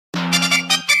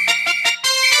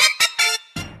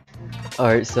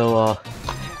Alright, so,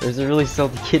 there's a really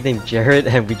salty kid named Jarrett,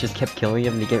 and we just kept killing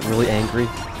him, and he get really angry.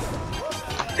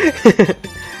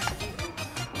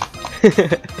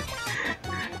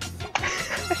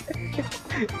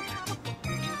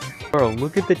 Bro,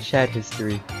 look at the chat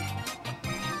history.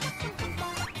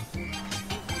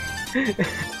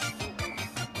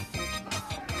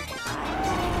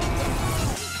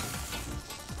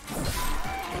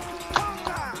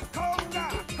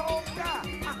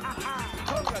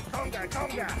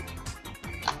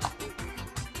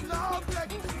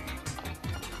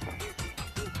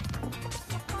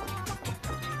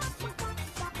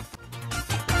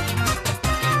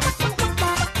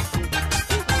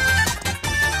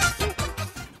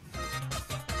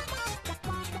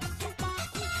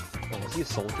 Oh, is he a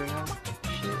soldier now?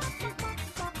 Shit.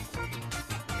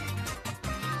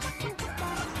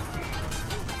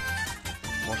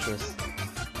 Watch this.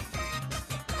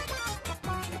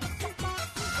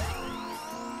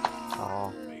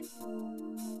 Oh.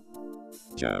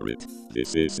 Jarrett,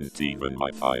 this isn't even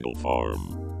my final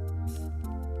form.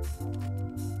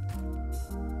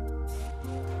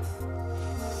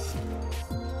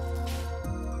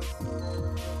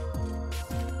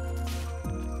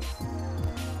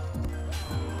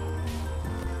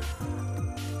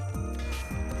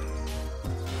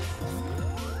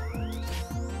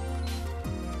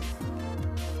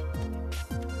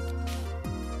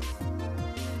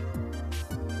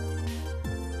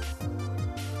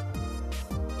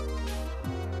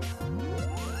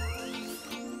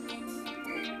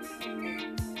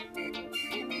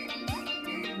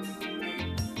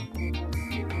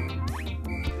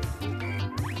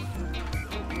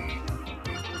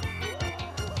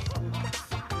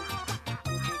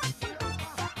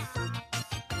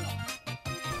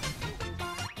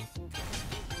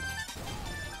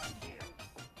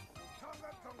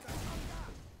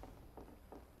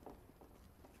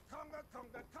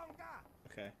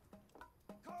 Okay.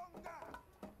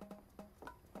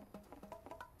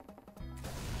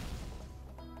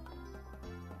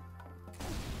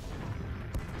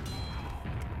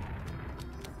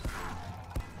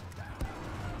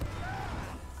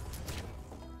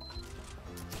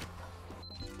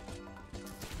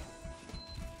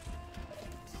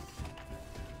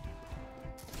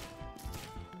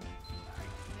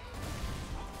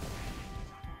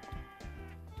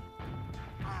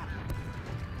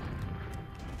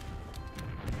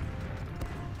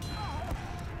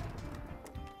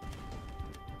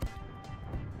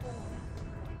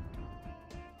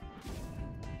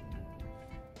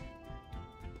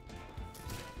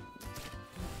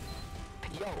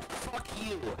 Yo, fuck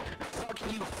you! Fuck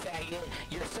you, faggot!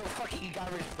 You're so fucking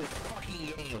garbage for this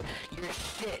fucking game! You're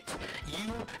shit!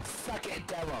 You suck at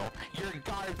demo! You're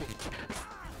garbage!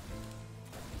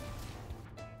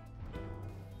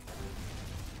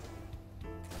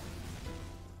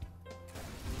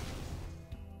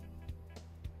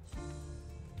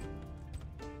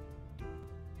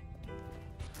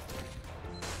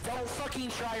 Don't fucking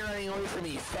try running away from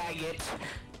me, faggot!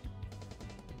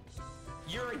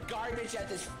 You're garbage at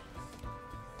this.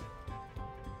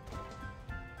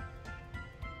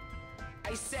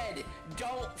 I said,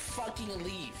 don't fucking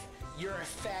leave. You're a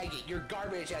faggot. You're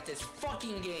garbage at this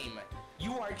fucking game.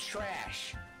 You are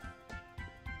trash.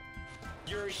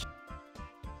 You're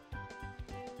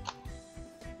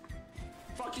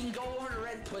fucking go over to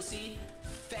red, pussy.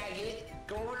 Faggot.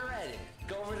 Go over to red.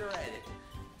 Go over to red.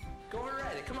 Go over to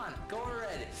red. Come on. Go over to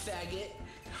red. Faggot.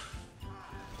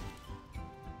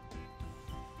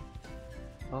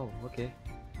 Oh, okay.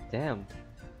 Damn.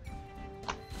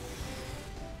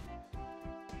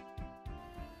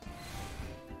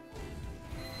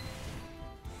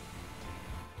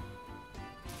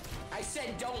 I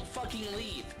said don't fucking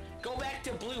leave. Go back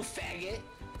to blue, faggot.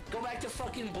 Go back to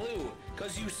fucking blue,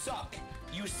 cause you suck.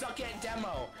 You suck at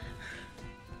demo.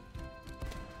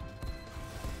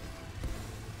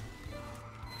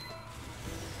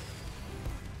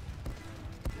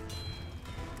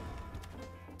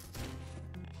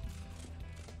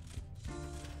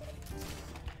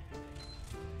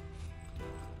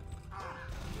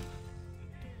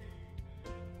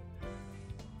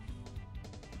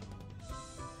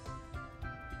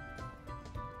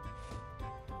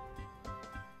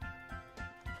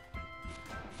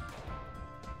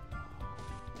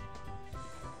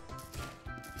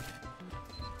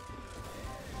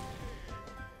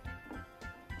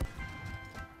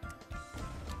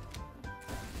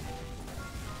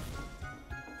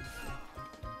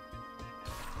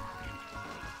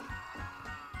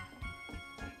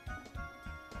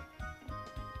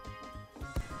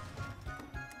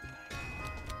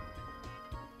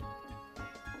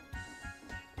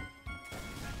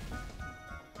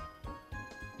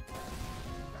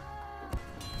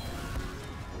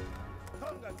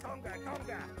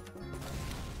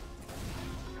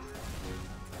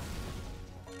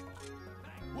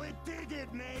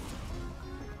 did, mate.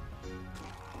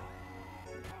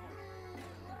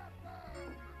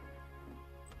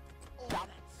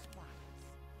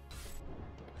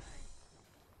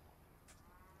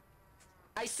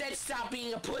 I said stop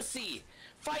being a pussy!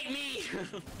 Fight me!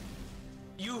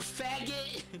 You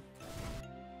faggot!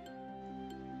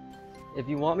 If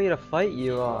you want me to fight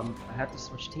you, I have to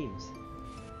switch teams.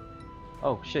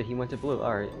 Oh shit, he went to blue.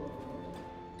 Alright.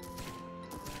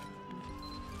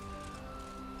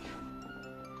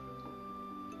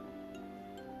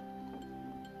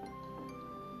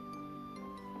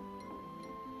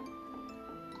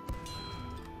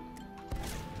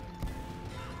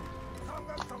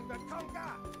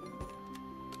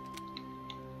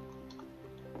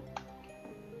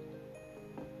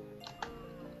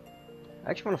 I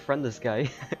actually want to friend this guy.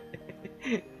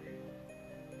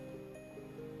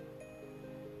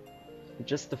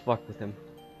 Just to fuck with him.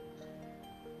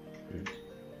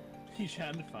 He's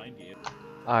trying to find you.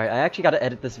 Alright, I actually gotta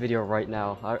edit this video right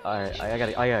now. I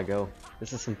gotta go.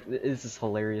 This is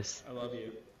hilarious. I love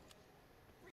you.